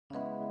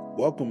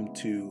Welcome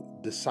to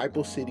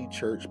Disciple City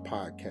Church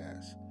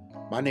Podcast.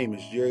 My name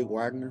is Jerry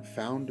Wagner,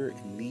 founder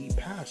and lead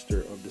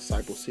pastor of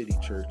Disciple City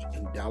Church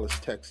in Dallas,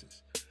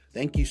 Texas.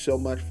 Thank you so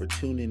much for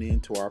tuning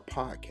in to our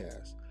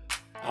podcast.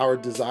 Our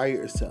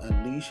desire is to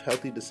unleash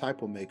healthy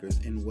disciple makers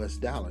in West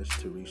Dallas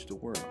to reach the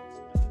world.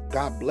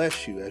 God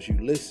bless you as you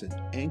listen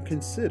and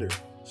consider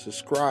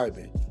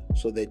subscribing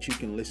so that you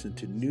can listen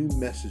to new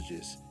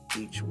messages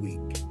each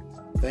week.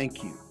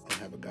 Thank you and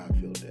have a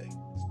God-filled day.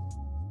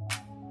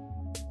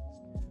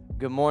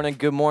 Good morning.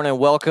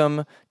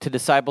 Welcome to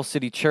Disciple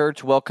City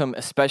Church. Welcome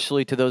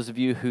especially to those of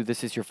you who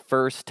this is your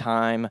first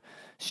time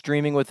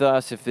streaming with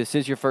us. If this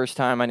is your first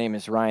time, my name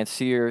is Ryan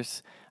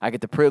Sears. I get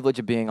the privilege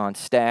of being on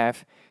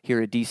staff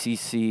here at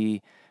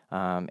DCC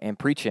and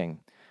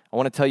preaching. I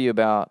want to tell you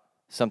about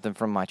something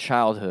from my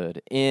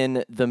childhood.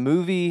 In the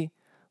movie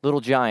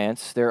Little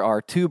Giants, there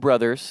are two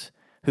brothers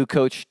who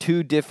coach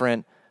two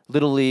different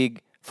Little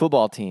League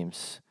football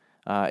teams.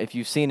 If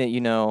you've seen it,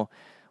 you know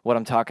what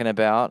I'm talking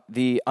about.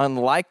 The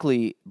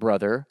unlikely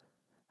brother,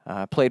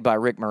 played by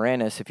Rick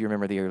Moranis, if you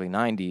remember the early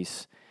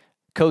 90s,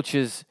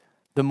 coaches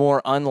the more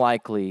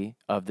unlikely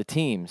of the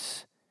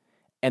teams.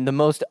 And the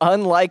most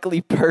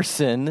unlikely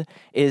person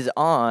is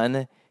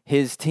on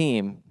his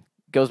team.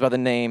 Goes by the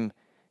name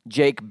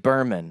Jake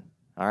Berman.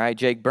 All right,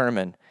 Jake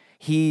Berman.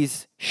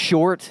 He's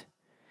short.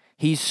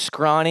 He's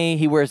scrawny.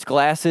 He wears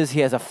glasses. He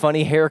has a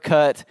funny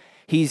haircut.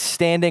 He's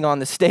standing on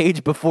the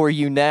stage before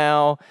you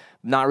now.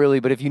 Not really,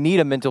 but if you need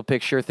a mental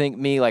picture, think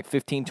me like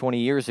 15, 20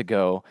 years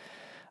ago.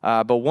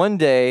 But one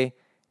day,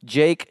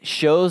 Jake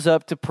shows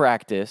up to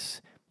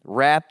practice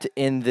wrapped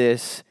in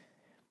this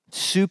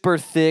super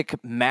thick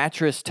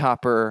mattress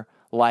topper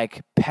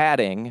like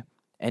padding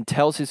and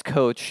tells his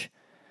coach,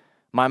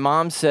 "My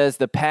mom says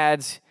the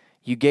pads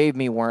you gave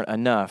me weren't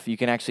enough." You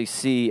can actually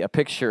see a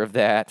picture of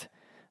that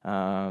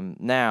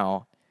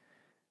now.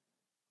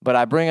 But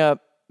I bring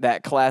up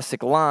that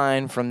classic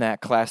line from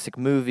that classic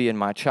movie in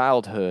my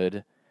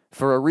childhood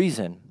for a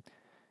reason,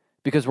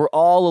 because we're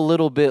all a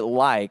little bit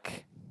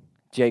like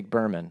Jake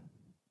Berman.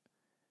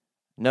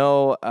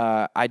 No,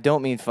 I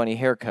don't mean funny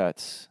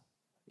haircuts,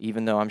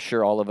 even though I'm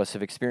sure all of us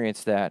have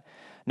experienced that.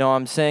 No,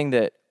 I'm saying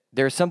that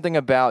there's something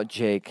about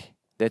Jake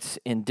that's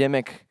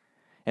endemic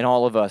in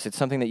all of us. It's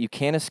something that you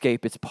can't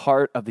escape. It's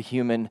part of the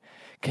human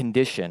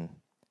condition.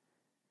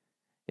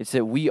 It's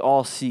that we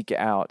all seek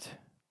out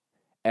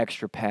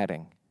extra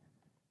padding.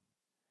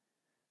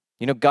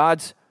 You know,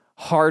 God's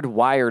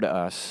hardwired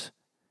us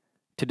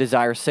to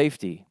desire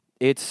safety.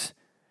 It's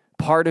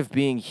part of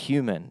being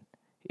human.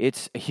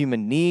 It's a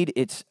human need.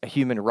 It's a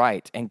human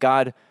right. And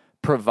God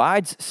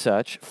provides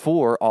such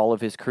for all of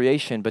his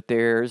creation, but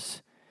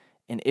there's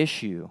an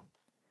issue.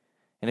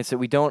 And it's that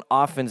we don't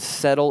often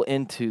settle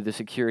into the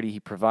security he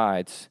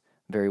provides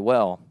very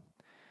well.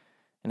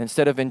 And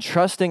instead of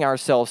entrusting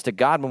ourselves to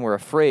God when we're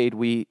afraid,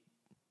 we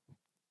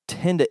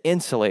tend to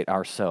insulate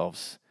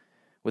ourselves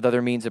with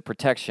other means of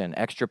protection,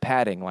 extra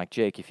padding, like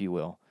Jake, if you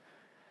will.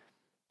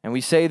 And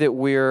we say that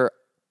we're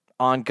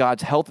on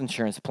God's health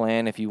insurance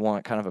plan, if you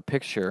want kind of a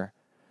picture.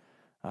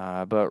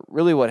 But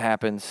really what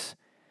happens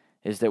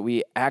is that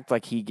we act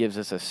like he gives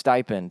us a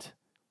stipend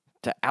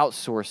to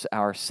outsource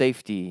our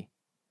safety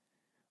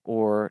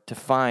or to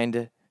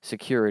find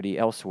security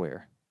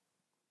elsewhere.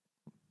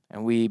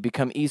 And we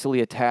become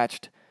easily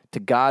attached to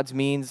God's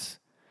means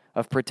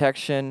of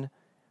protection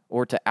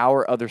or to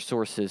our other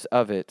sources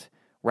of it,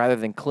 rather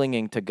than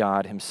clinging to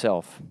God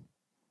himself.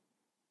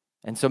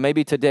 And so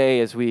maybe today,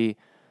 as we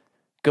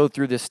go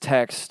through this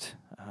text,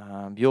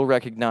 you'll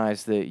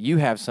recognize that you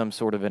have some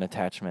sort of an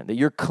attachment, that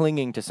you're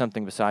clinging to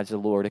something besides the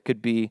Lord. It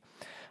could be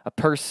a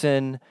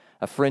person,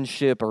 a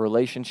friendship, a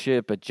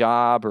relationship, a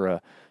job, or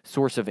a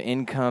source of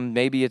income.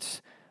 Maybe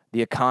it's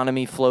the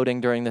economy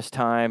floating during this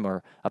time,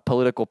 or a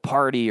political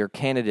party or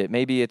candidate.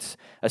 Maybe it's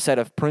a set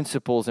of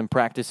principles and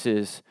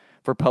practices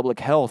for public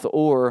health,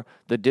 or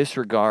the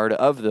disregard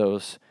of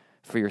those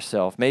for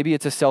yourself. Maybe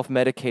it's a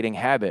self-medicating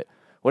habit.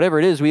 Whatever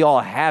it is, we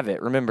all have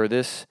it. Remember,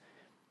 this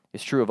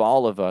is true of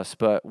all of us,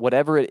 but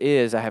whatever it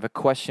is, I have a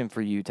question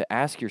for you to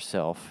ask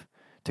yourself,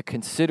 to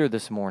consider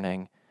this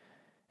morning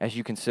as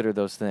you consider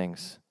those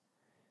things.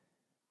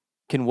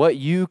 Can what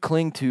you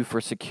cling to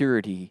for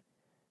security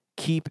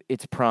keep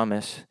its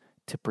promise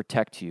to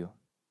protect you?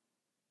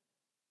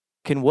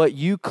 Can what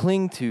you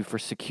cling to for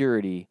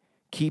security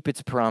keep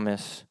its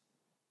promise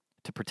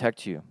to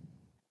protect you?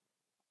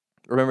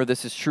 Remember,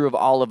 this is true of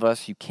all of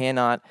us. You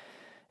cannot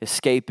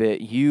escape it.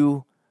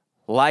 You,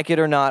 like it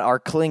or not, are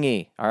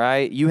clingy, all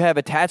right? You have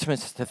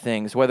attachments to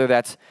things, whether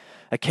that's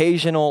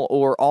occasional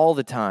or all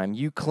the time.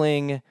 You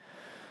cling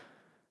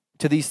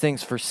to these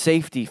things for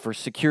safety, for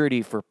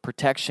security, for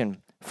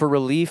protection, for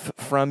relief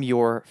from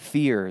your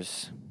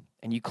fears.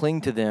 And you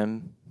cling to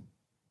them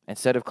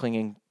instead of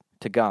clinging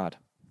to God.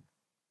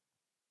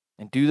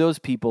 And do those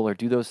people or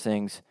do those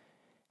things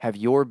have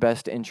your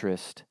best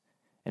interest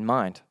in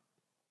mind?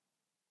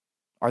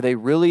 Are they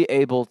really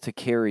able to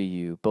carry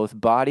you,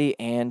 both body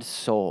and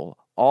soul,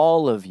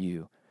 all of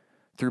you,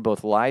 through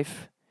both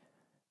life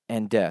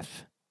and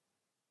death?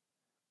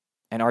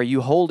 And are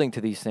you holding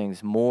to these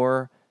things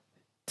more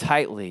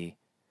tightly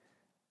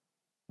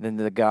than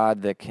the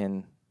God that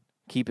can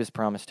keep his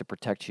promise to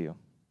protect you?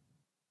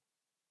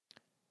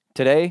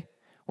 Today,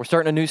 we're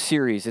starting a new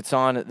series. It's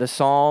on the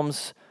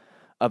Psalms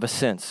of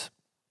Ascents.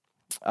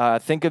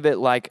 Think of it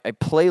like a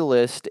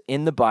playlist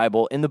in the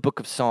Bible, in the book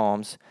of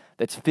Psalms,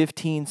 that's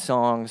 15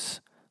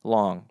 songs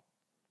long.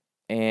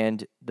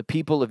 And the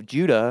people of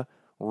Judah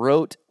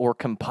wrote or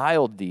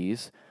compiled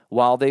these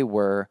while they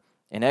were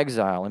in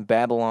exile in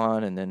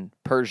Babylon and then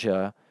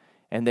Persia.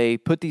 And they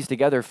put these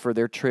together for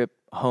their trip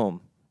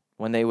home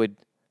when they would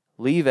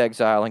leave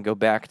exile and go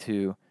back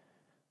to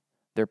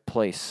their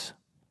place.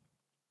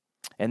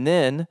 And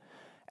then,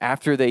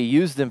 after they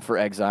used them for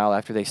exile,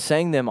 after they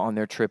sang them on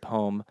their trip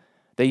home,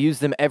 they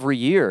used them every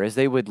year as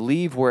they would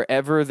leave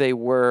wherever they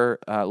were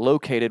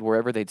located,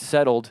 wherever they'd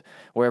settled,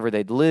 wherever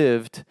they'd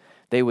lived.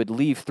 They would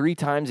leave 3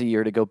 times a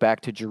year to go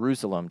back to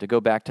Jerusalem, to go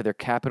back to their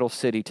capital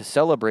city to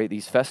celebrate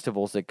these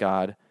festivals that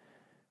God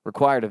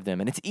required of them.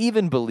 And it's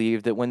even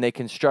believed that when they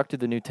constructed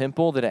the new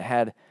temple, that it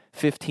had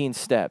 15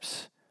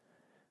 steps,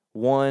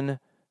 one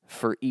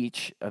for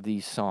each of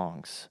these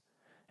songs.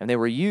 And they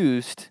were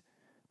used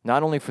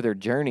not only for their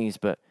journeys,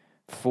 but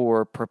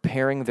for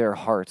preparing their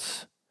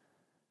hearts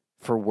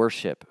for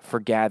worship, for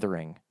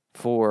gathering,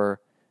 for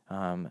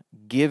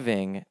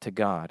giving to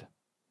God.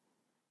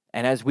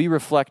 And as we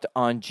reflect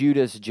on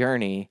Judah's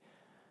journey,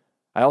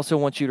 I also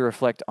want you to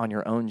reflect on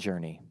your own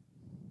journey.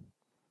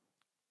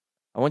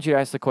 I want you to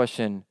ask the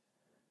question,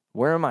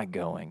 where am I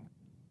going?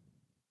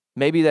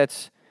 Maybe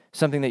that's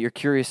something that you're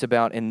curious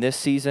about in this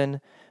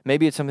season.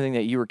 Maybe it's something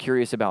that you were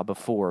curious about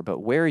before, but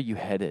where are you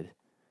headed?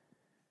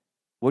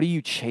 What are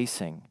you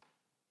chasing?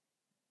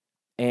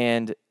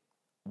 And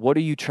what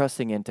are you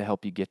trusting in to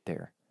help you get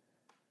there?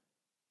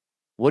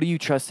 What are you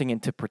trusting in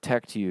to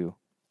protect you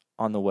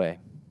on the way?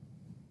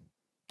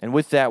 And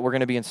with that, we're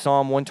going to be in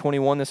Psalm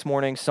 121 this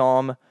morning,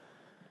 Psalm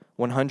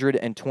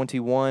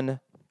 121.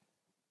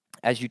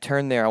 As you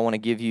turn there, I want to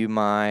give you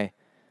my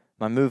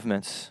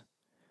movements.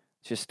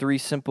 It's just 3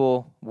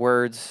 simple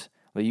words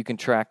that you can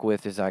track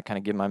with as I kind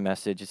of give my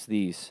message. It's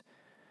these.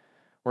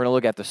 We're going to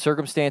look at the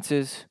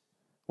circumstances.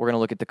 We're going to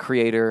look at the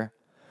Creator,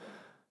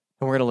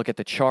 and we're going to look at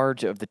the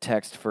charge of the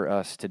text for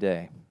us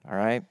today, all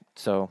right?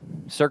 So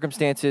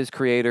circumstances,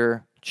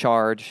 Creator,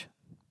 charge.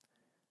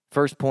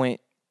 First point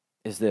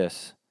is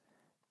this.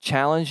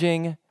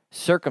 Challenging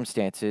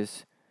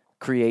circumstances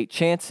create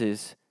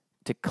chances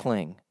to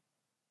cling,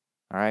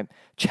 all right?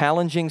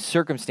 Challenging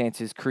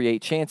circumstances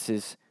create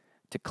chances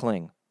to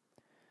cling.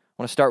 I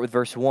want to start with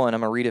verse 1. I'm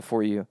going to read it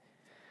for you. It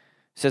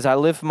says, I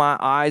lift my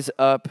eyes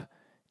up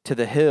to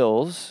the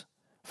hills.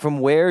 From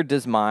where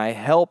does my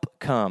help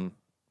come?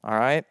 All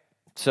right?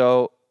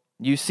 So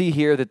you see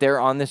here that they're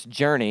on this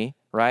journey,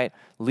 right?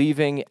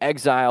 Leaving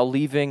exile,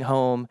 leaving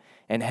home,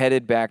 and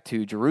headed back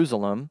to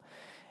Jerusalem.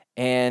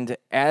 And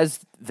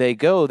as they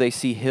go, they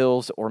see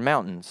hills or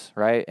mountains,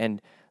 right?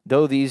 And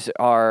though these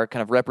are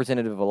kind of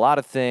representative of a lot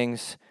of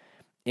things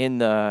in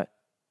the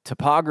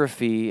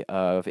topography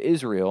of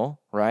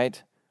Israel,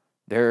 right?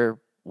 There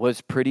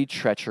was pretty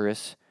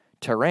treacherous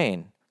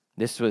terrain.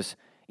 This was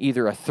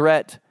either a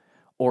threat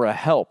or a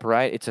help,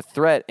 right? It's a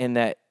threat in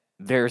that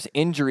there's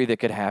injury that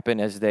could happen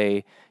as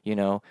they,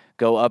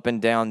 go up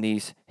and down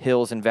these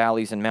hills and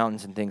valleys and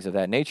mountains and things of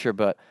that nature,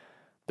 but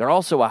they're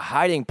also a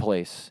hiding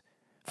place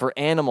for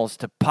animals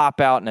to pop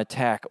out and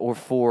attack, or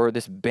for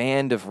this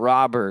band of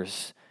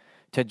robbers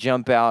to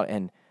jump out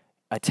and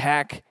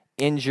attack,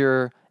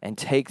 injure, and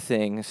take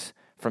things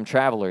from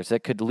travelers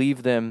that could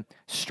leave them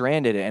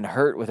stranded and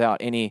hurt without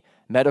any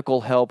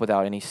medical help,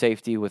 without any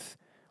safety, with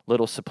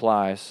little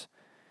supplies.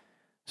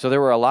 So there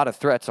were a lot of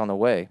threats on the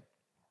way.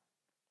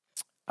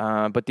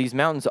 But these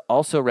mountains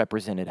also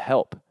represented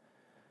help.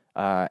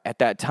 At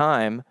that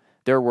time,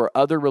 there were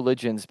other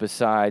religions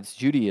besides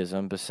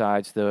Judaism,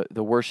 besides the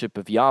worship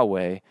of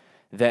Yahweh,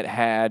 that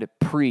had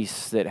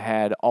priests, that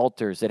had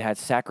altars, that had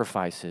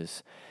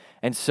sacrifices.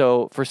 And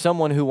so for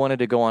someone who wanted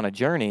to go on a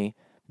journey,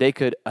 they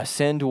could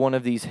ascend one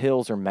of these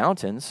hills or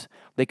mountains,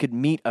 they could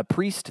meet a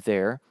priest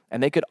there,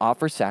 and they could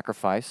offer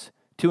sacrifice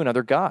to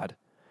another god.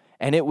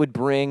 And it would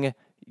bring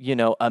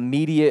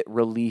immediate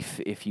relief,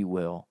 if you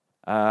will.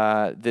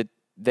 That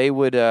they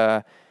would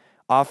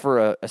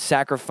offer a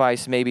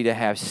sacrifice maybe to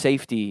have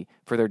safety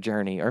for their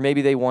journey, or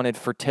maybe they wanted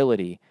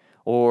fertility,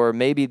 or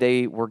maybe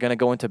they were going to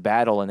go into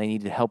battle and they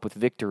needed help with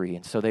victory,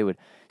 and so they would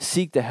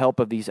seek the help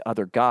of these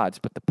other gods.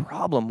 But the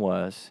problem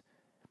was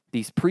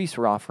these priests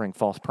were offering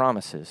false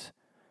promises.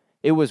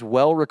 It was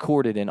well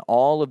recorded in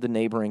all of the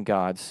neighboring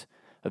gods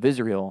of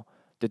Israel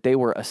that they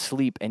were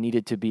asleep and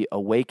needed to be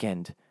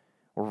awakened,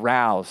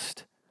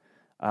 roused.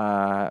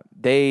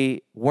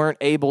 They weren't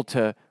able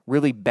to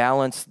really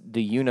balance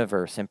the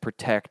universe and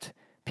protect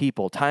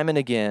people. Time and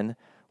again,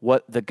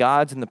 what the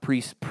gods and the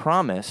priests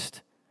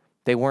promised,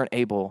 they weren't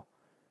able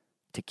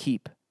to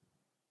keep.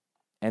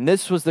 And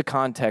this was the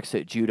context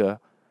that Judah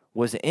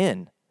was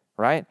in,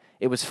 right?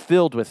 It was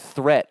filled with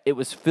threat. It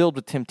was filled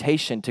with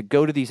temptation to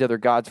go to these other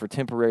gods for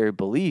temporary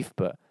belief,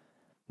 but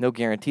no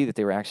guarantee that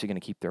they were actually going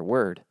to keep their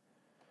word.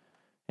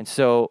 And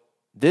so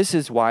this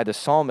is why the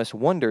psalmist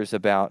wonders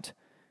about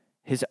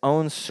his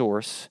own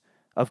source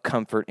of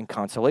comfort and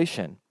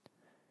consolation.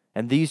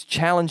 And these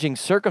challenging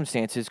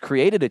circumstances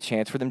created a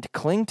chance for them to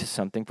cling to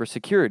something for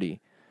security.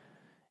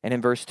 And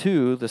in verse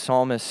 2, the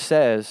psalmist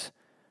says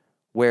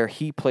where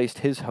he placed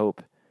his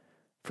hope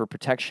for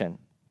protection.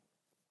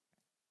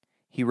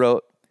 He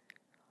wrote,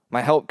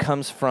 "My help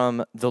comes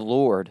from the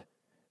Lord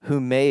who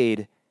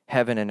made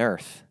heaven and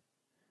earth."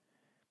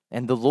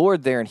 And the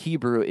Lord there in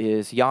Hebrew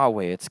is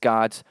Yahweh. It's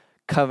God's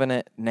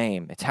covenant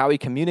name. It's how he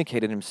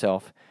communicated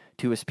himself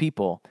to his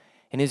people.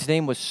 And his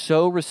name was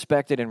so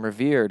respected and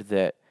revered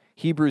that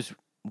Hebrews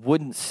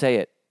wouldn't say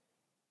it.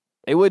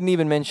 They wouldn't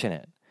even mention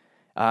it.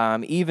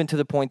 Even to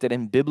the point that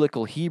in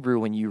biblical Hebrew,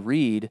 when you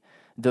read,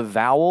 the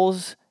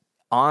vowels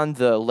on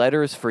the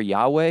letters for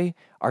Yahweh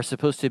are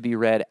supposed to be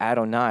read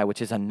Adonai,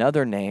 which is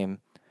another name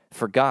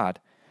for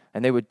God.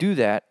 And they would do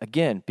that,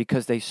 again,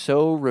 because they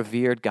so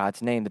revered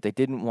God's name that they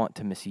didn't want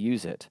to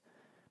misuse it.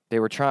 They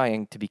were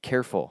trying to be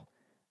careful,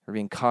 or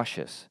being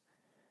cautious.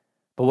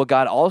 But what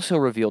God also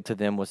revealed to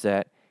them was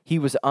that he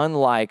was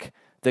unlike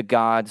the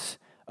gods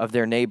of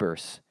their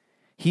neighbors.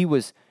 He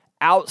was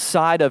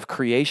outside of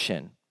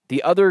creation.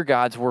 The other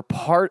gods were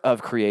part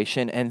of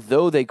creation, and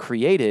though they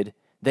created,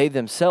 they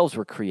themselves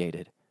were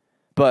created.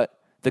 But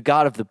the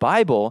God of the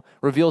Bible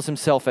reveals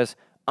himself as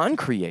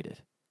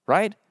uncreated,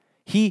 right?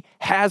 He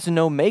has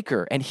no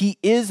maker, and he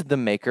is the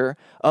maker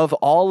of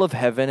all of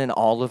heaven and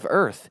all of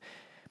earth.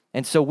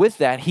 And so with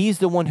that, he's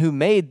the one who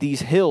made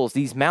these hills,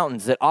 these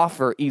mountains that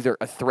offer either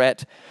a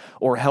threat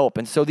or help.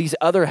 And so these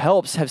other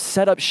helps have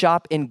set up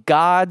shop in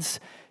God's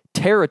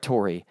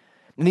territory.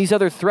 And these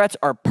other threats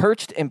are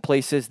perched in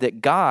places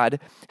that God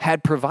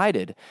had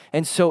provided.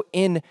 And so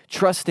in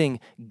trusting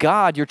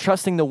God, you're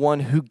trusting the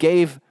one who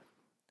gave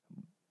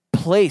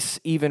place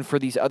even for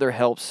these other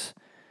helps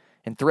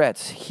and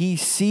threats. He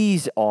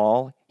sees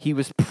all. He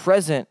was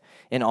present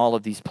in all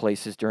of these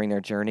places during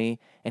their journey,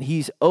 and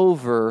he's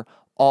over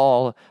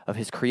all of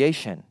his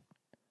creation.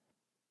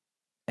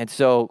 And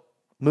so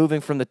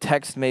moving from the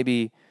text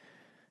maybe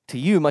to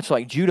you, much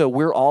like Judah,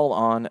 we're all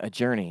on a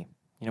journey.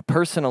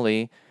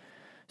 Personally,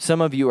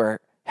 some of you are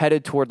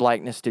headed toward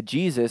likeness to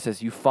Jesus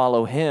as you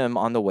follow him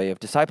on the way of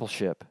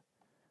discipleship.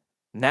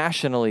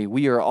 Nationally,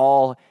 we are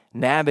all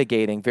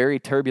navigating very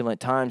turbulent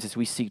times as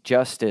we seek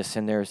justice,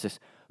 and there's this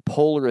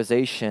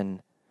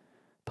polarization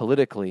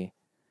politically.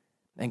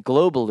 And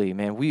globally,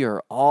 man, we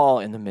are all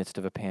in the midst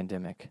of a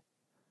pandemic.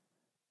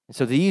 And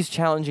so these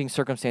challenging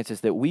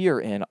circumstances that we are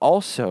in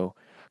also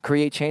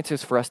create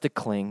chances for us to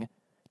cling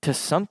to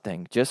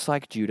something, just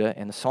like Judah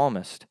and the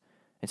psalmist.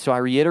 And so I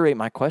reiterate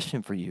my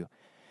question for you.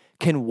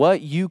 Can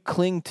what you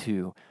cling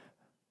to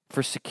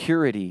for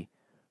security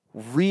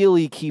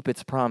really keep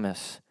its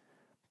promise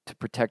to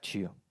protect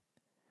you?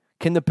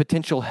 Can the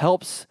potential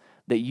helps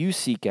that you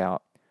seek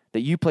out,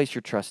 that you place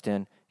your trust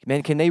in,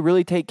 man, can they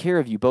really take care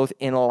of you both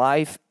in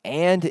life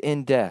and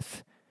in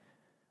death?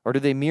 Or do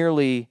they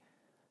merely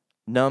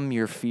numb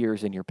your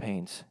fears and your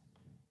pains?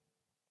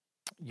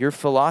 Your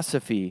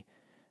philosophy,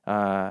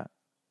 as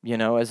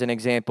an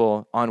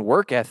example, on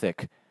work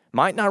ethic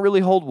might not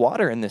really hold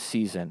water in this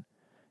season.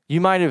 You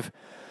might have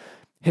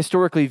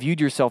historically viewed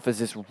yourself as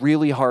this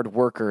really hard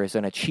worker, as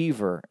an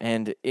achiever,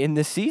 and in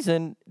this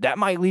season, that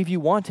might leave you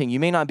wanting. You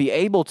may not be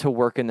able to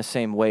work in the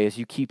same way as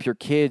you keep your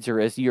kids, or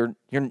as you're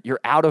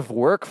out of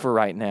work for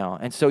right now,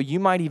 and so you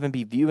might even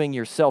be viewing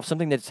yourself,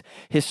 something that's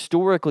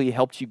historically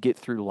helped you get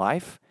through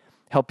life,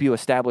 help you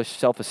establish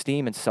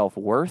self-esteem and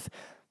self-worth.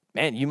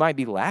 Man, you might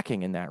be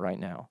lacking in that right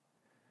now.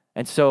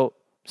 And so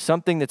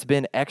something that's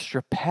been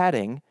extra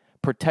padding,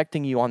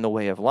 protecting you on the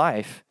way of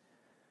life,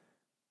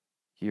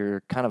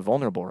 you're kind of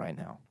vulnerable right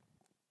now.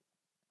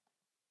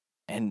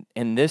 And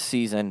in this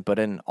season, but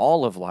in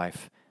all of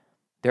life,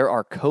 there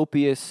are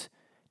copious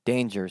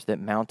dangers that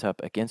mount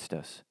up against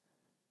us.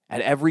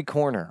 At every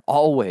corner,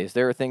 always,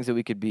 there are things that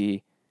we could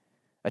be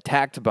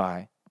attacked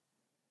by.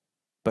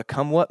 But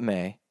come what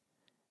may,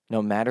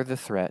 no matter the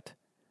threat,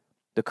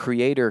 the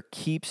Creator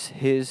keeps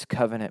his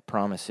covenant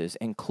promises,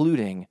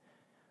 including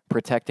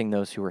protecting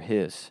those who are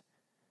his.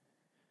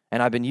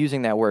 And I've been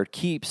using that word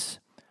keeps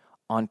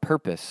on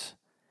purpose,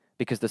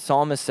 because the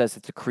psalmist says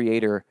that the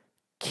Creator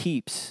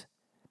keeps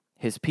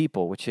his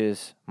people, which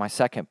is my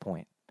second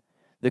point.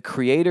 The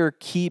Creator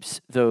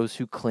keeps those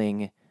who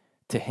cling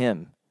to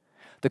him.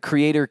 The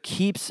Creator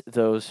keeps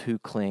those who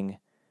cling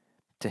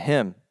to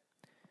him.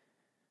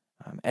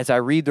 As I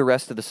read the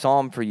rest of the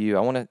psalm for you,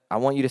 I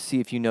want you to see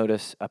if you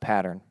notice a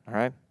pattern, all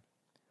right?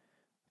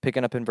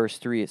 Picking up in verse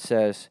 3, it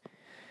says,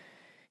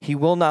 "He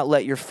will not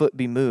let your foot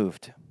be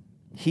moved.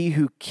 He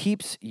who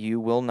keeps you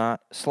will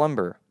not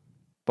slumber.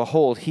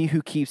 Behold, he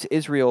who keeps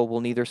Israel will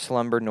neither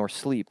slumber nor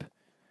sleep.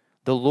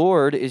 The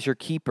Lord is your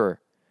keeper.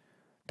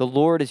 The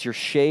Lord is your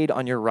shade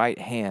on your right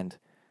hand.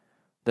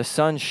 The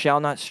sun shall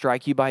not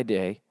strike you by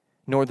day,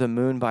 nor the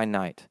moon by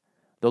night.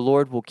 The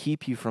Lord will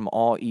keep you from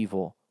all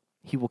evil.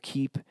 He will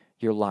keep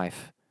your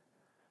life.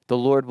 The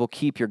Lord will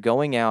keep your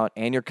going out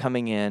and your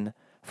coming in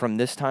from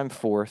this time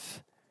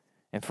forth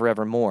and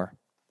forevermore."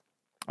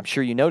 I'm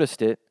sure you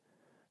noticed it.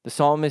 The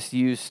psalmist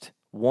used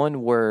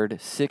one word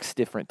 6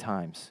 different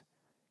times,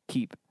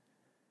 keep.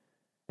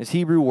 This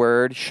Hebrew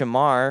word,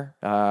 shamar,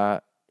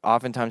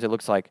 oftentimes it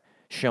looks like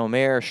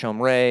shomer,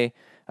 shomre.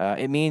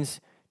 It means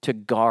to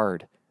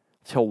guard,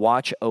 to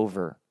watch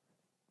over,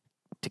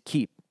 to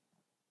keep.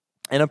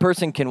 And a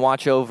person can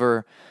watch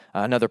over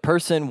another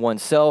person,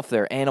 oneself,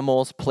 their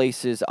animals,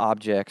 places,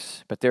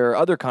 objects, but there are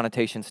other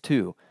connotations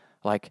too,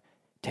 like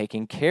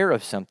taking care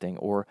of something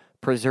or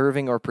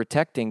preserving or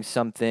protecting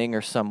something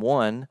or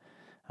someone,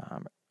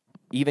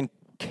 even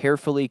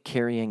carefully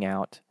carrying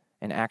out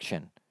an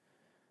action.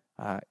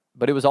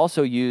 But it was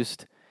also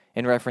used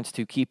in reference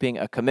to keeping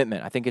a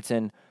commitment. I think it's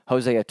in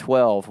Hosea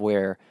 12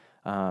 where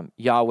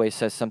Yahweh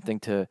says something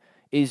to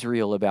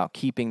Israel about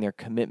keeping their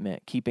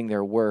commitment, keeping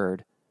their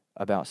word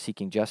about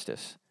seeking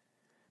justice.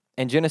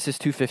 In Genesis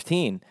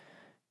 2:15,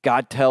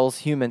 God tells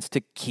humans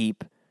to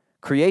keep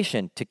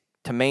creation,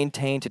 to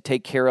maintain, to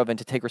take care of, and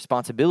to take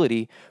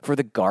responsibility for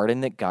the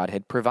garden that God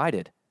had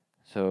provided.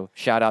 So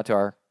shout out to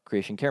our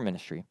creation care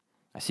ministry.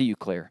 I see you,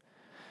 Claire.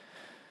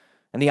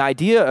 And the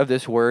idea of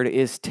this word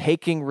is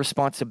taking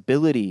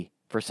responsibility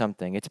for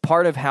something. It's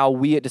part of how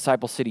we at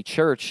Disciple City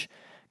Church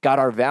got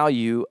our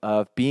value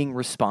of being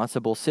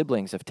responsible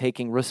siblings, of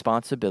taking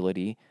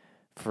responsibility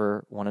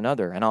for one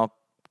another. And I'll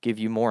give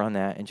you more on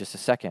that in just a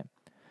second.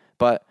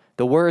 But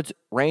the word's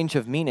range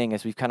of meaning,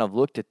 as we've kind of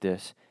looked at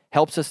this,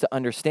 helps us to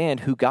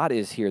understand who God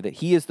is here, that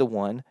He is the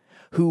one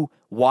who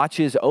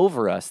watches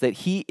over us, that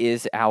He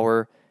is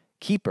our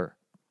keeper,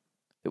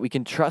 that we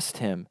can trust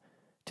Him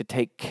to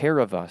take care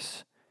of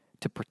us,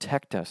 to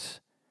protect us.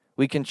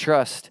 We can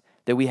trust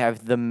that we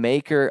have the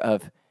maker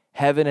of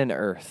heaven and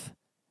earth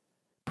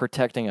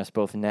protecting us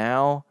both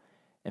now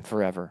and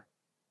forever.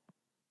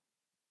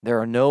 There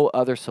are no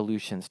other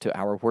solutions to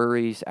our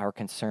worries, our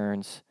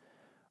concerns,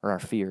 or our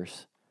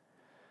fears.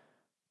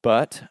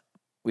 But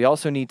we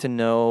also need to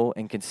know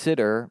and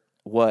consider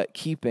what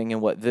keeping and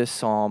what this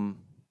psalm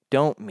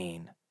don't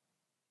mean.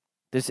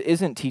 This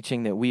isn't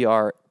teaching that we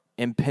are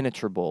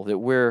impenetrable, that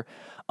we're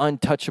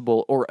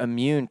untouchable or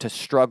immune to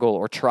struggle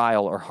or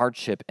trial or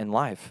hardship in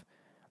life.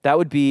 That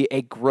would be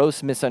a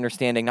gross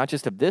misunderstanding, not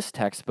just of this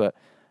text, but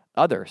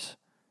others.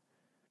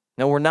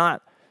 No, we're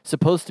not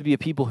supposed to be a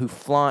people who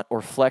flaunt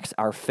or flex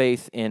our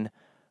faith in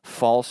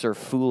false or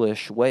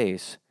foolish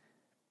ways.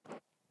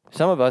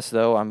 Some of us,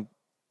 though, I'm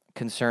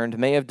concerned,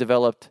 may have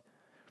developed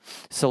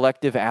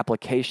selective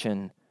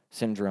application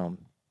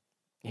syndrome.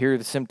 Here are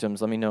the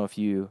symptoms. Let me know if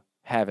you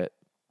have it.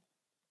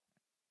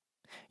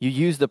 You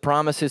use the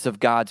promises of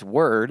God's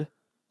word,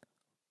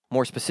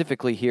 more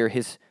specifically here,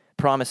 His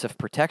promise of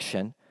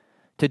protection,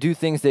 to do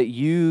things that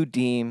you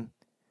deem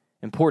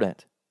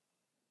important.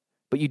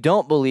 But you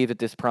don't believe that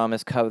this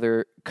promise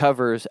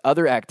covers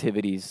other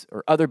activities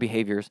or other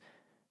behaviors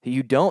that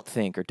you don't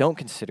think or don't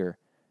consider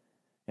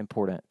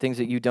important, things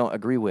that you don't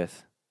agree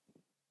with.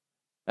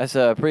 That's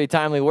a pretty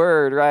timely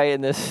word, right,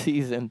 in this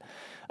season.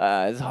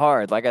 It's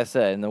hard, like I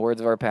said, in the words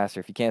of our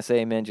pastor. If you can't say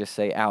amen, just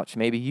say ouch.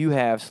 Maybe you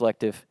have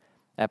selective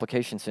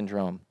application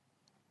syndrome.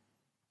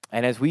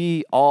 And as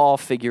we all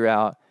figure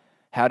out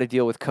how to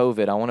deal with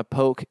COVID, I want to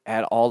poke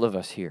at all of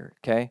us here,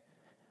 okay?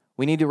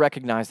 We need to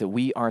recognize that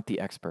we aren't the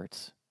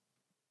experts.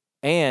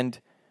 And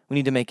we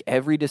need to make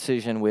every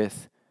decision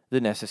with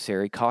the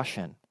necessary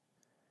caution.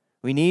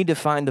 We need to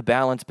find the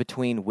balance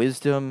between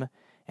wisdom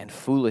and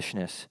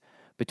foolishness,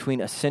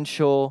 between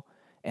essential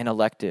and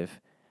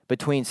elective,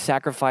 between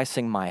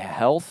sacrificing my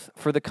health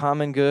for the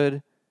common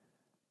good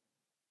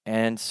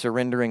and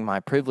surrendering my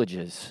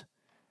privileges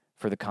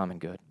for the common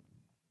good.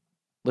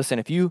 Listen,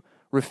 if you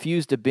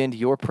refuse to bend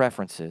your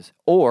preferences,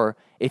 or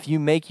if you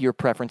make your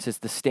preferences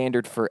the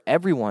standard for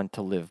everyone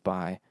to live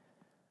by,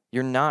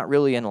 you're not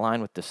really in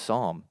line with the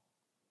psalm.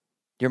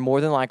 You're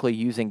more than likely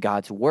using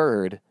God's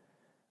word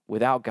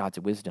without God's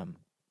wisdom.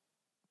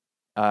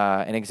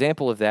 An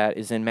example of that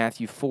is in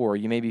Matthew 4.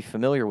 You may be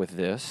familiar with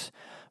this,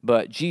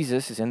 but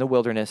Jesus is in the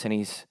wilderness and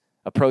he's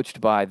approached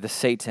by the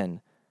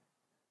Satan,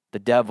 the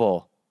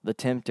devil, the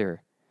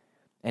tempter.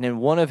 And in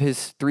one of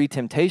his 3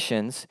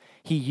 temptations,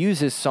 he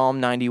uses Psalm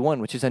 91,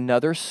 which is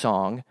another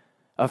song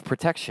of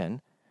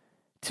protection,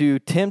 to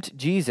tempt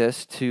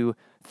Jesus to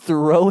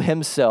throw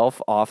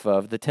himself off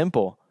of the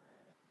temple.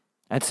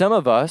 And some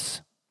of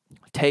us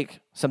take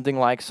something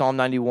like Psalm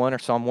 91 or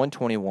Psalm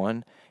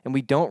 121, and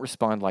we don't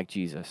respond like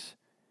Jesus.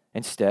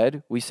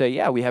 Instead, we say,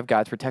 yeah, we have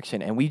God's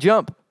protection, and we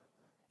jump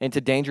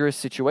into dangerous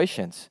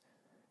situations.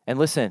 And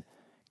listen,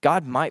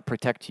 God might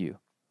protect you,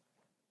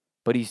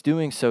 but He's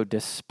doing so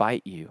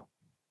despite you.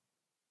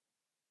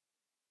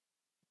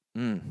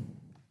 And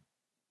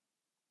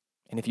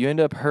if you end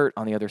up hurt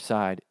on the other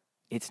side,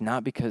 it's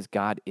not because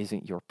God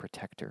isn't your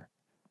protector.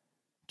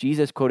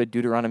 Jesus quoted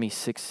Deuteronomy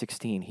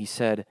 6:16. He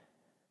said,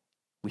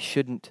 we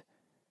shouldn't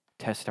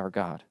test our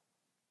God.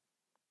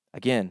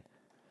 Again,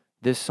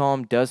 this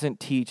psalm doesn't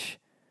teach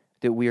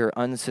that we are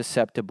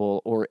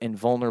unsusceptible or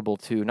invulnerable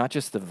to not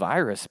just the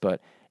virus,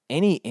 but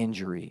any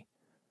injury.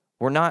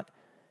 We're not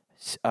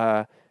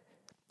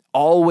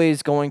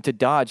always going to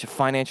dodge a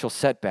financial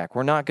setback.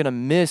 We're not going to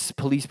miss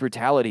police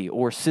brutality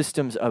or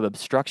systems of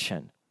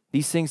obstruction.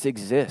 These things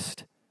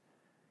exist.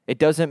 It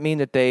doesn't mean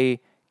that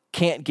they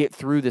can't get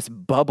through this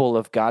bubble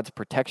of God's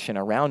protection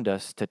around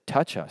us to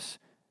touch us.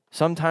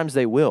 Sometimes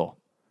they will.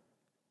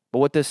 But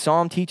what this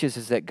psalm teaches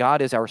is that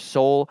God is our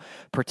sole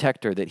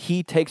protector, that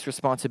he takes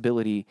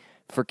responsibility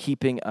for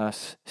keeping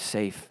us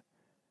safe.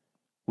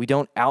 We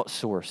don't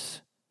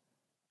outsource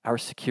our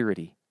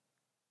security.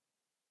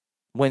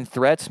 When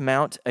threats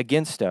mount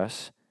against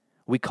us,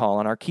 we call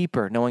on our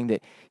keeper, knowing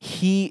that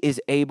he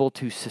is able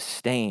to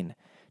sustain,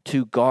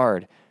 to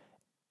guard,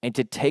 and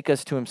to take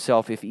us to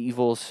himself if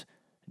evils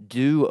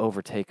do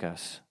overtake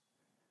us.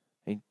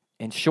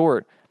 In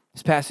short,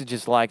 this passage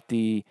is like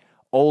the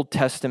Old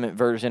Testament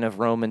version of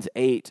Romans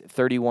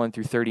 8:31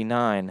 through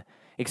 39,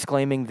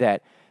 exclaiming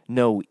that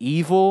no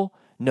evil,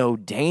 no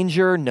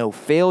danger, no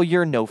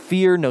failure, no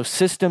fear, no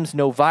systems,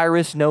 no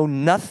virus, no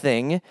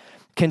nothing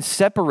can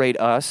separate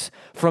us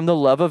from the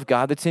love of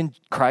God that's in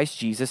Christ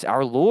Jesus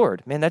our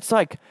Lord. Man, that's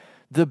like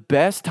the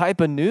best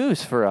type of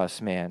news for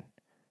us, man.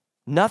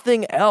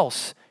 Nothing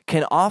else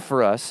can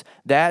offer us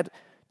that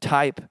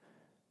type,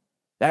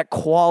 that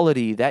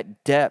quality,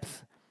 that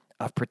depth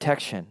of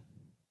protection.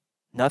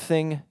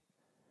 Nothing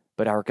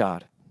but our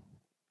God.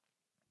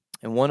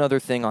 And one other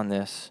thing on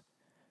this,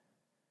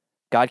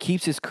 God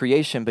keeps his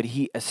creation, but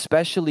he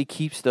especially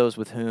keeps those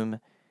with whom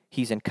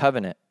he's in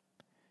covenant.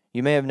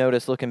 You may have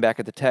noticed, looking back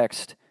at the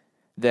text,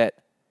 that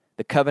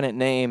the covenant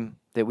name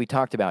that we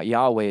talked about,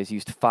 Yahweh, is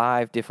used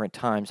 5 different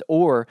times.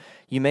 Or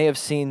you may have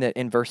seen that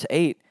in verse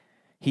 8,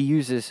 he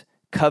uses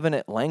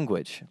covenant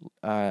language.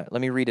 Let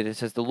me read it. It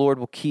says, the Lord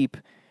will keep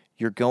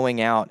your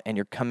going out and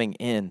your coming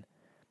in.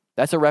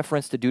 That's a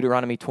reference to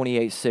Deuteronomy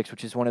 28:6,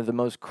 which is one of the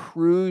most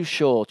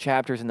crucial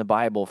chapters in the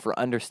Bible for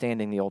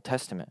understanding the Old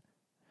Testament.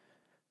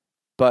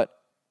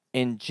 But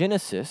in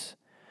Genesis,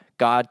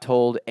 God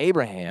told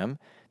Abraham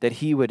that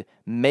he would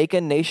make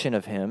a nation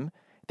of him,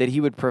 that he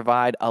would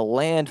provide a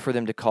land for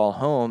them to call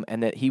home,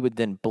 and that he would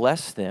then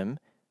bless them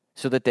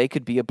so that they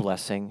could be a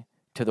blessing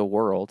to the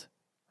world,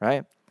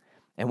 right?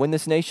 And when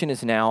this nation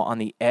is now on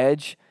the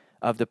edge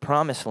of the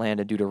promised land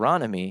in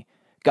Deuteronomy,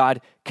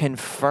 God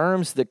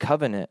confirms the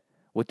covenant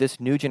with this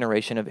new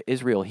generation of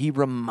Israel. He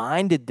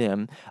reminded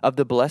them of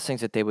the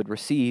blessings that they would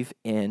receive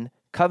in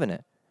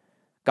covenant.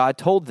 God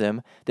told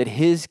them that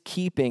his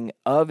keeping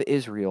of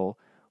Israel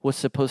was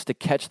supposed to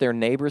catch their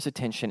neighbor's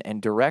attention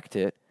and direct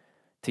it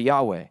to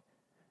Yahweh. And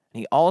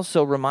he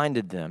also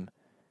reminded them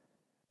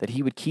that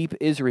he would keep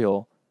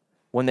Israel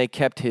when they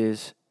kept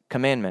his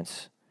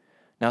commandments.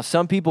 Now,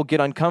 some people get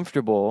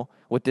uncomfortable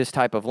with this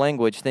type of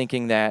language,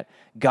 thinking that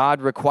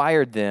God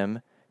required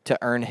them to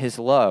earn his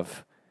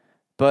love.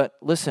 But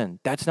listen,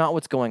 that's not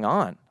what's going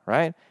on,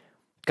 right?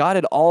 God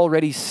had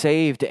already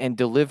saved and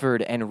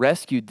delivered and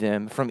rescued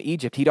them from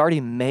Egypt. He'd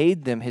already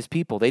made them his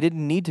people. They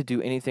didn't need to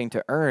do anything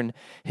to earn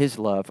his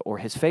love or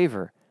his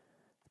favor.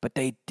 But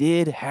they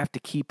did have to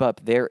keep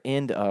up their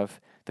end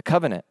of the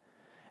covenant.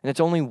 And it's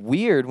only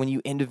weird when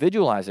you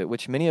individualize it,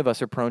 which many of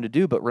us are prone to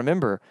do. But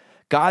remember,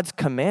 God's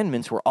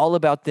commandments were all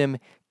about them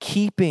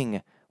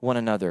keeping one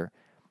another.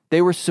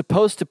 They were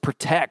supposed to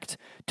protect,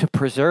 to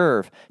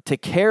preserve, to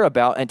care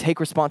about, and take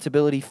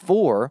responsibility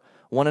for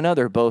one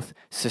another, both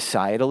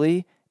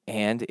societally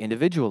and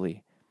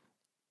individually.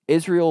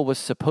 Israel was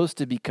supposed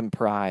to be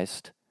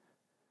comprised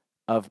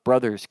of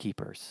brothers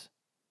keepers,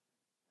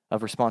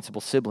 of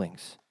responsible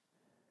siblings.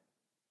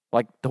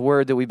 Like the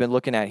word that we've been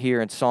looking at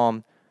here in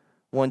Psalm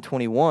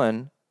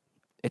 121,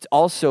 it's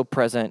also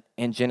present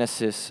in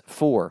Genesis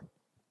 4,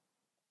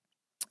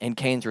 in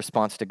Cain's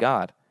response to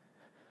God.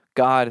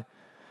 God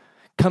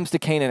comes to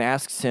Cain and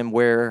asks him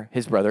where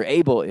his brother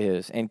Abel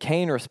is, and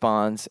Cain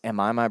responds, "Am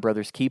I my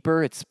brother's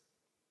keeper?" It's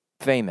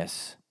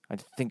famous. I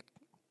think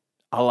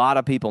a lot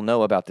of people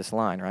know about this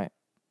line, right?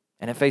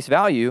 And at face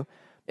value,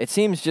 it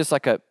seems just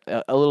like a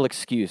little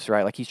excuse,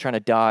 right? Like he's trying to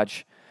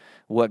dodge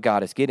what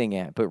God is getting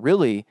at. But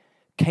really,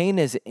 Cain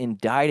is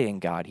indicting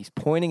God. He's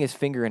pointing his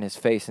finger in his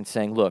face and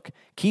saying, look,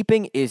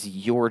 keeping is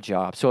your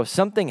job. So if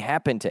something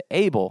happened to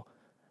Abel,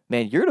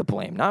 man, you're to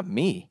blame, not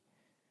me.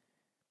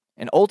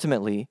 And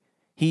ultimately,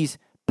 he's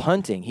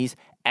punting. He's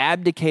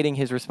abdicating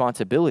his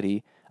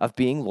responsibility of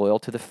being loyal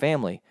to the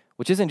family,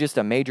 which isn't just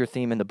a major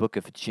theme in the book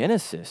of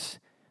Genesis,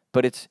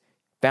 but it's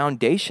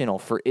foundational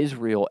for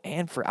Israel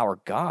and for our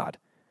God.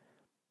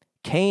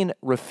 Cain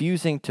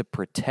refusing to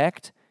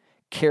protect,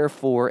 care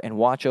for, and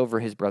watch over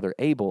his brother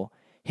Abel,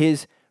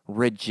 his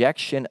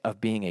rejection of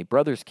being a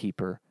brother's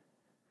keeper,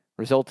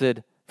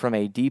 resulted from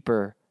a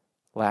deeper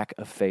lack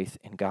of faith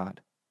in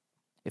God.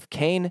 If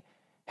Cain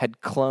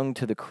had clung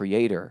to the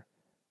Creator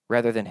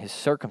rather than his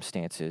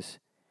circumstances,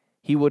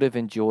 he would have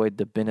enjoyed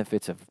the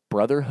benefits of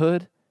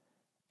brotherhood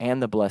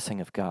and the blessing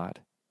of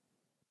God.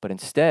 But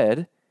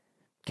instead,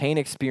 Cain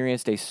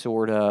experienced a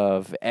sort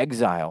of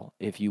exile,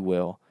 if you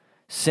will,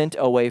 sent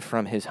away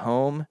from his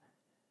home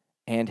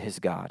and his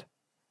God.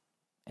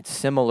 And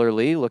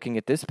similarly, looking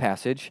at this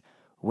passage,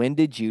 when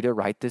did Judah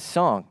write this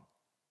song?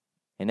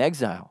 In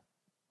exile,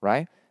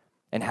 right?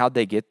 And how'd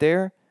they get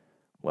there?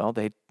 Well,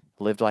 they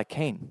lived like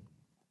Cain.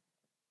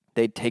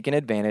 They'd taken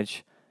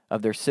advantage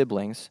of their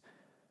siblings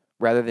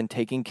rather than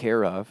taking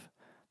care of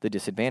the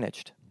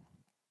disadvantaged.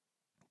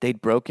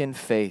 They'd broken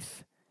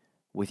faith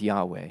with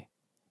Yahweh,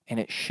 and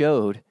it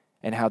showed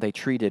in how they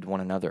treated one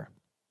another.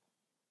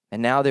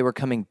 And now they were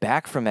coming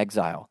back from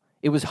exile.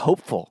 It was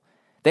hopeful.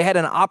 They had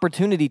an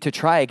opportunity to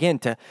try again,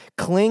 to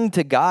cling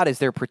to God as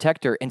their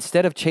protector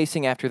instead of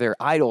chasing after their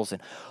idols and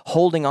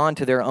holding on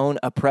to their own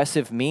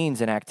oppressive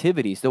means and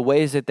activities, the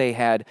ways that they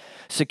had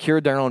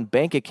secured their own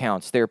bank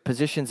accounts, their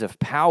positions of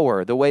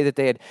power, the way that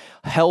they had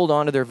held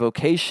on to their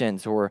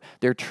vocations or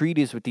their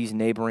treaties with these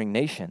neighboring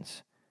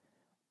nations.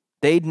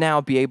 They'd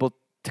now be able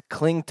to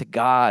cling to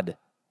God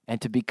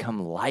and to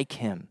become like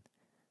Him,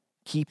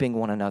 keeping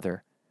one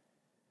another.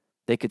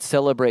 They could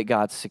celebrate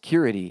God's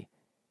security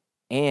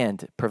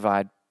and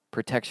provide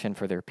protection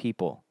for their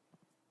people.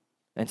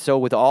 And so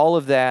with all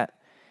of that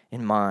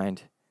in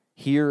mind,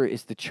 here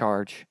is the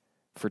charge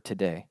for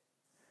today.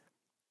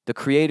 The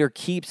Creator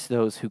keeps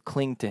those who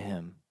cling to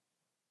Him.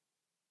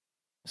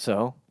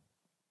 So,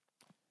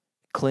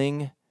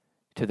 cling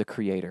to the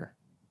Creator.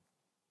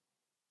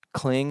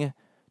 Cling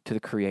to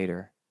the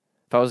Creator.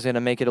 If I was going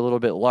to make it a little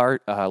bit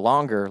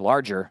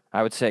larger,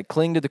 I would say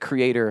cling to the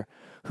Creator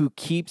who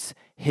keeps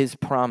His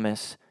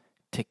promise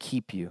to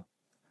keep you.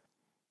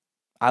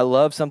 I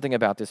love something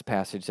about this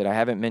passage that I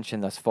haven't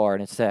mentioned thus far,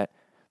 and it's that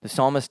the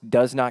psalmist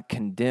does not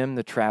condemn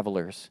the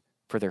travelers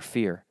for their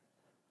fear.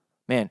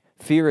 Man,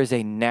 fear is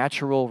a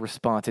natural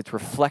response. It's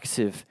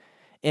reflexive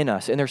in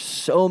us, and there's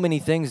so many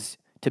things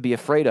to be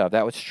afraid of.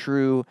 That was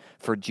true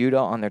for Judah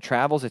on their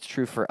travels. It's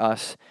true for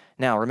us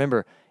now.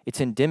 Remember,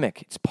 it's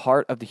endemic. It's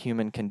part of the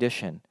human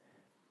condition.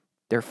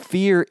 Their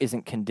fear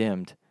isn't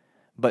condemned,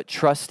 but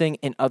trusting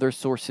in other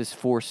sources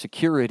for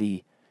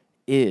security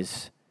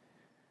is.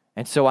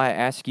 And so I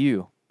ask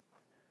you,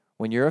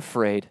 when you're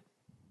afraid,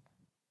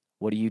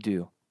 what do you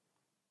do?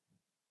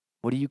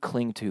 What do you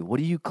cling to? What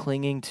are you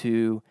clinging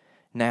to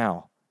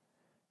now?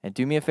 And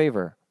do me a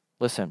favor,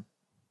 listen.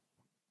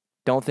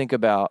 Don't think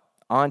about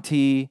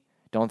auntie,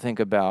 don't think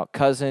about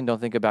cousin,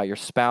 don't think about your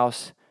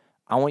spouse.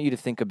 I want you to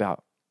think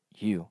about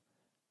you.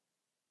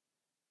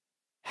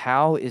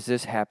 How is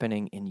this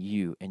happening in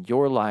you, in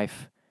your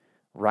life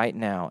right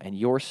now, in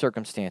your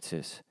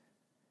circumstances?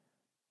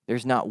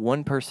 There's not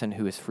one person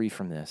who is free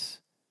from this,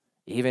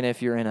 even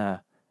if you're in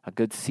a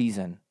good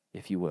season,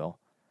 if you will.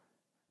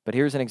 But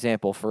here's an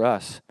example for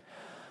us.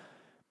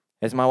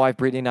 As my wife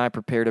Brittany and I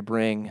prepare to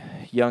bring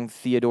young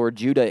Theodore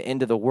Judah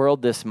into the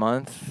world this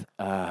month,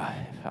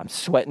 I'm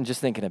sweating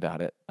just thinking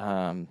about it.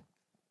 I've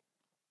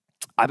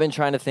been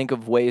trying to think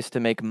of ways to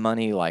make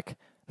money like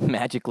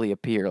magically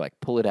appear, like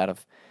pull it out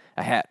of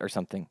a hat or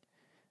something.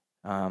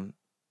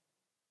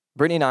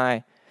 Brittany and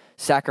I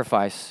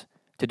sacrifice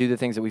to do the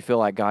things that we feel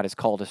like God has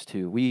called us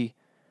to. We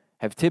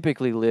have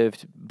typically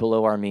lived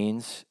below our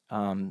means,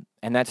 and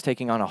that's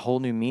taking on a whole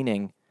new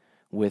meaning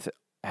with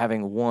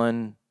having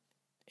one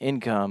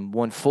income,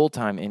 one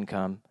full-time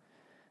income.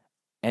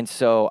 And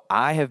so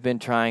I have been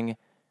trying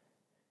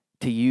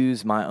to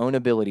use my own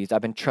abilities.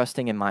 I've been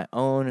trusting in my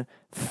own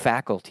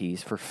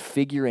faculties for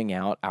figuring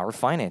out our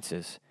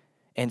finances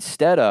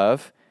instead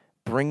of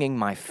bringing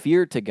my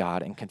fear to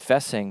God and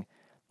confessing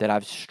that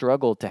I've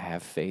struggled to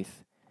have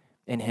faith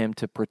in Him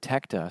to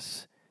protect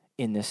us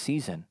in this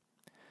season.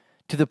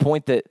 To the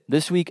point that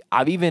this week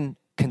I've even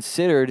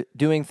considered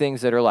doing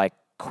things that are like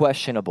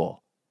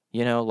questionable,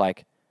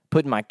 like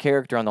putting my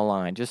character on the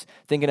line, just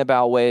thinking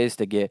about ways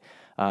to get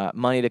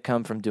money to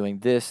come from doing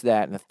this,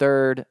 that, and the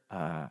third,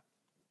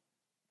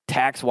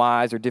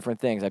 tax-wise or different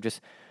things. I've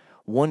just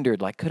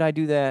wondered, could I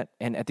do that?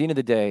 And at the end of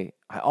the day,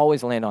 I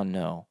always land on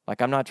no.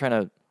 I'm not trying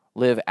to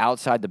live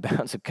outside the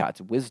bounds of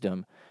God's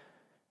wisdom,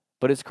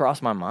 but it's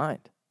crossed my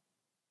mind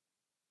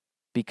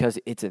because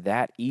it's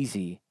that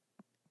easy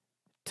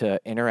to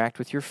interact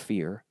with your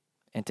fear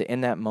and to,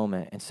 in that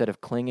moment, instead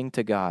of clinging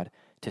to God,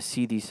 to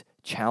see these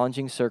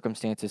challenging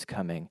circumstances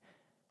coming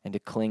and to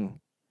cling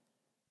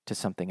to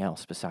something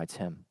else besides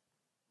Him.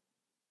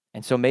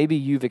 And so maybe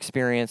you've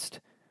experienced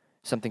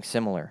something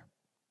similar.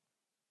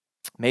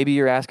 Maybe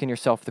you're asking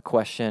yourself the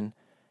question,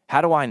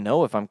 how do I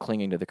know if I'm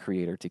clinging to the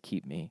Creator to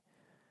keep me?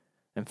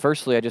 And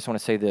firstly, I just want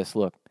to say this.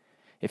 Look,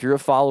 if you're a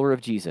follower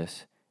of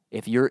Jesus,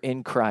 if you're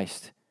in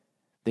Christ,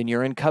 then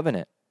you're in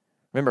covenant.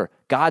 Remember,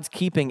 God's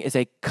keeping is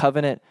a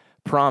covenant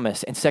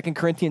promise. And 2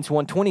 Corinthians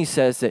 1:20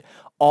 says that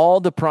all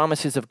the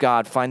promises of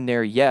God find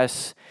their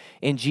yes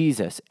in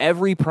Jesus.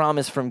 Every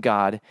promise from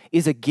God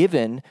is a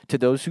given to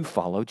those who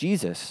follow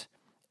Jesus.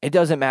 It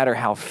doesn't matter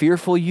how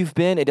fearful you've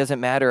been. It doesn't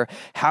matter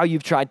how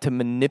you've tried to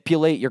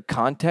manipulate your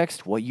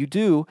context. What you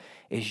do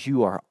is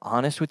you are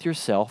honest with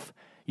yourself.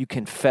 You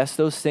confess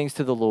those things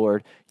to the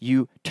Lord.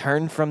 You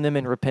turn from them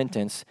in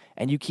repentance,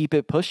 and you keep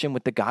it pushing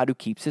with the God who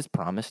keeps His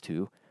promise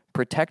to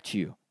protect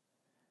you.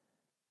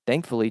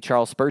 Thankfully,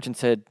 Charles Spurgeon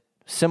said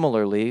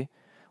similarly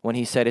when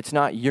he said, it's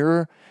not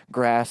your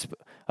grasp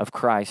of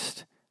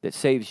Christ that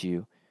saves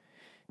you,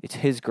 it's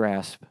His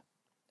grasp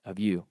of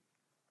you.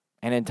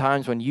 And in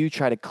times when you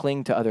try to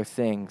cling to other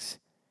things,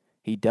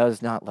 He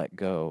does not let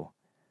go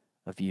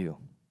of you.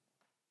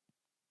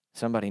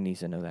 Somebody needs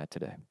to know that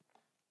today.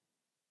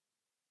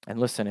 And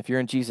listen, if you're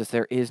in Jesus,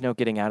 there is no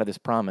getting out of this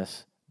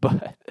promise.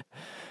 But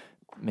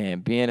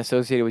man, being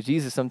associated with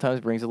Jesus sometimes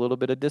brings a little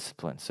bit of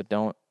discipline. So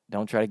don't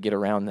try to get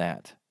around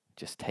that.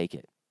 Just take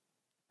it.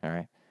 All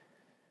right.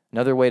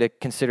 Another way to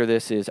consider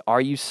this is,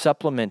 are you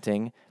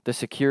supplementing the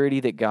security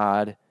that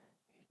God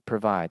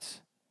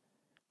provides?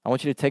 I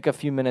want you to take a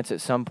few minutes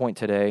at some point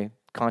today,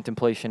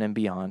 contemplation and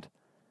beyond,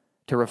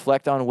 to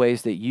reflect on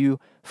ways that you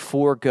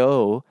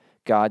forego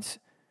God's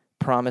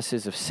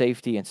promises of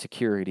safety and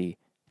security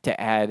to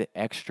add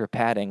extra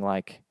padding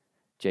like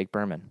Jake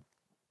Berman.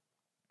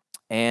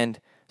 And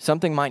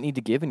something might need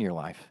to give in your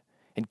life.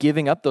 And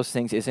giving up those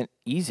things isn't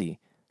easy.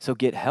 So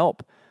get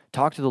help.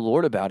 Talk to the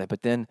Lord about it,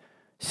 but then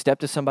step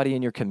to somebody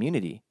in your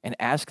community and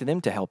ask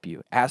them to help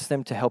you. Ask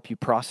them to help you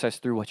process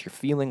through what you're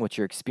feeling, what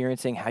you're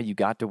experiencing, how you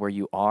got to where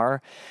you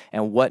are,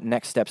 and what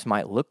next steps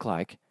might look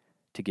like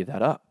to give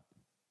that up.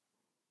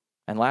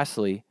 And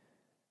lastly,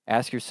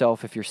 ask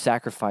yourself if you're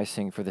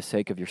sacrificing for the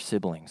sake of your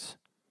siblings.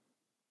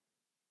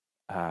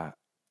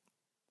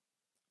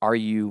 Are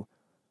you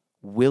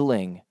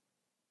willing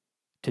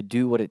to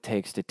do what it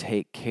takes to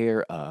take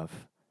care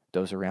of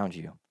those around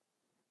you?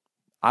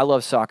 I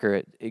love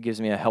soccer. It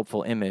gives me a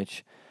helpful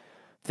image.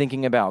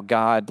 Thinking about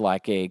God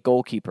like a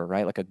goalkeeper,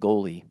 right? Like a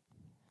goalie.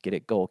 Get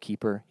it?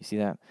 Goalkeeper. You see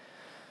that?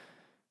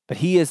 But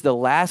he is the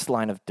last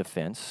line of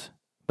defense,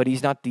 but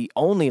he's not the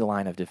only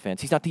line of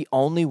defense. He's not the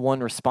only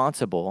one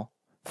responsible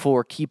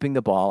for keeping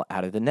the ball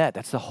out of the net.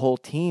 That's the whole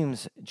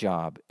team's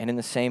job. And in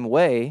the same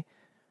way,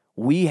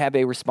 we have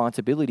a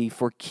responsibility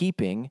for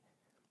keeping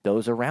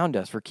those around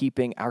us, for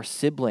keeping our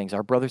siblings,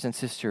 our brothers and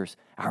sisters,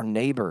 our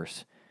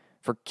neighbors,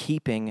 for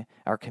keeping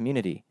our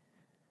community.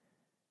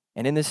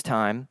 And in this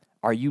time,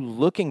 are you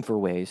looking for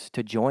ways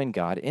to join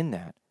God in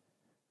that?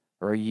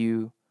 Or are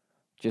you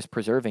just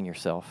preserving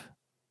yourself?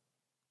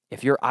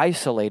 If you're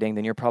isolating,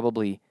 then you're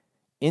probably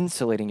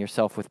insulating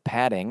yourself with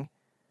padding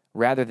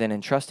rather than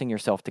entrusting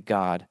yourself to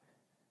God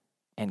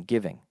and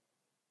giving.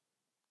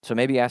 So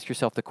maybe ask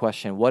yourself the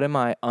question, what am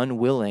I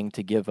unwilling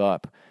to give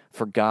up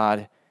for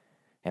God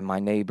and my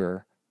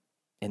neighbor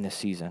in this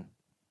season?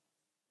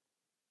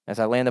 As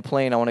I land the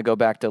plane, I want to go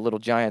back to Little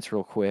Giants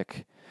real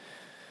quick.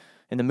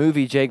 In the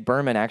movie, Jake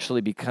Berman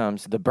actually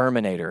becomes the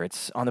Bermanator.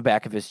 It's on the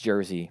back of his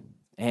jersey.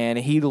 And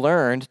he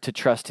learned to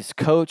trust his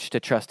coach, to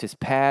trust his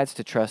pads,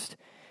 to trust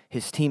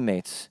his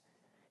teammates.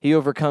 He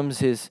overcomes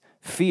his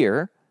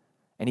fear,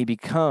 and he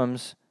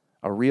becomes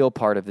a real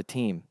part of the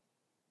team.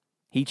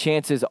 He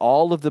chances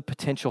all of the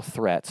potential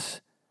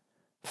threats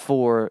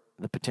for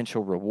the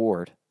potential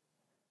reward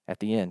at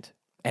the end.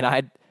 And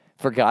I'd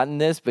forgotten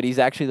this, but he's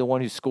actually the one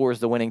who scores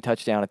the winning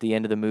touchdown at the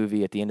end of the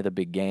movie, at the end of the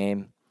big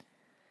game.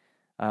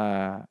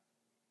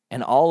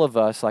 And all of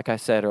us, like I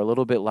said, are a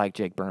little bit like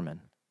Jake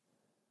Berman.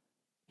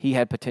 He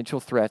had potential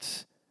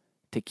threats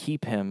to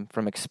keep him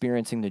from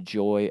experiencing the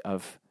joy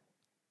of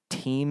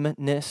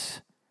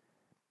teamness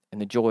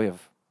and the joy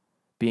of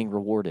being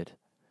rewarded.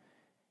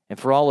 And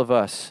for all of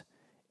us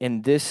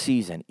in this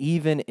season,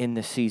 even in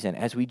this season,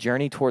 as we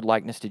journey toward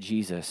likeness to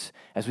Jesus,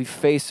 as we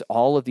face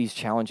all of these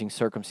challenging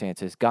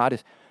circumstances, God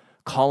is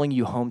calling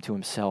you home to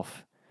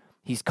himself.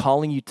 He's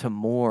calling you to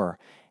more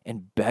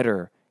and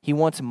better. He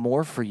wants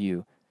more for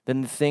you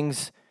than the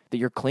things that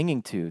you're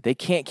clinging to. They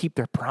can't keep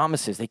their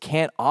promises. They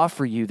can't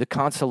offer you the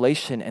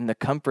consolation and the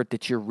comfort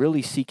that you're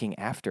really seeking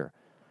after.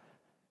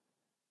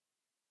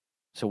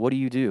 So what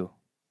do?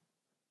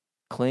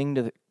 Cling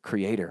to the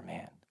Creator,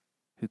 man,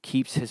 who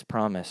keeps his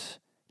promise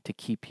to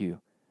keep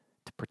you,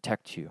 to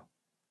protect you.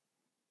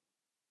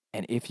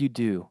 And if you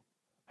do,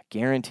 I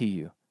guarantee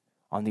you,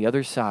 on the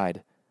other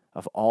side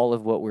of all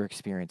of what we're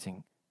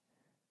experiencing,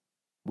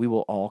 we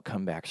will all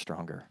come back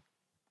stronger.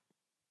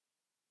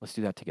 Let's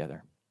do that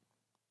together.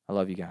 I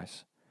love you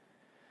guys.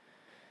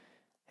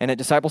 And at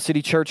Disciple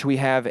City Church, we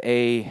have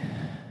a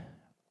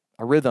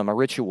rhythm, a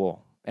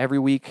ritual. Every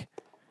week,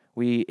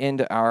 we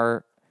end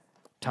our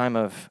time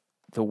of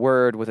the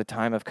Word with a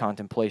time of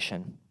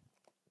contemplation.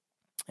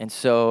 And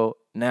so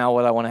now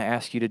what I want to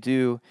ask you to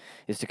do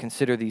is to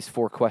consider these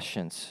 4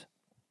 questions.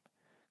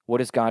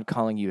 What is God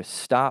calling you to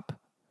stop?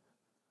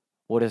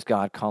 What is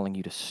God calling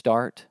you to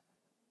start?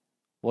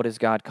 What is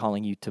God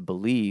calling you to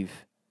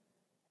believe?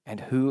 And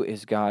who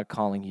is God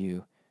calling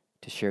you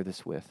to share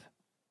this with?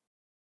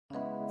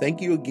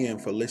 Thank you again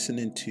for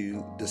listening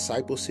to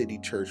Disciple City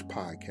Church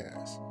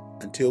Podcast.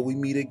 Until we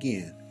meet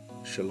again,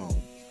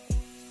 shalom.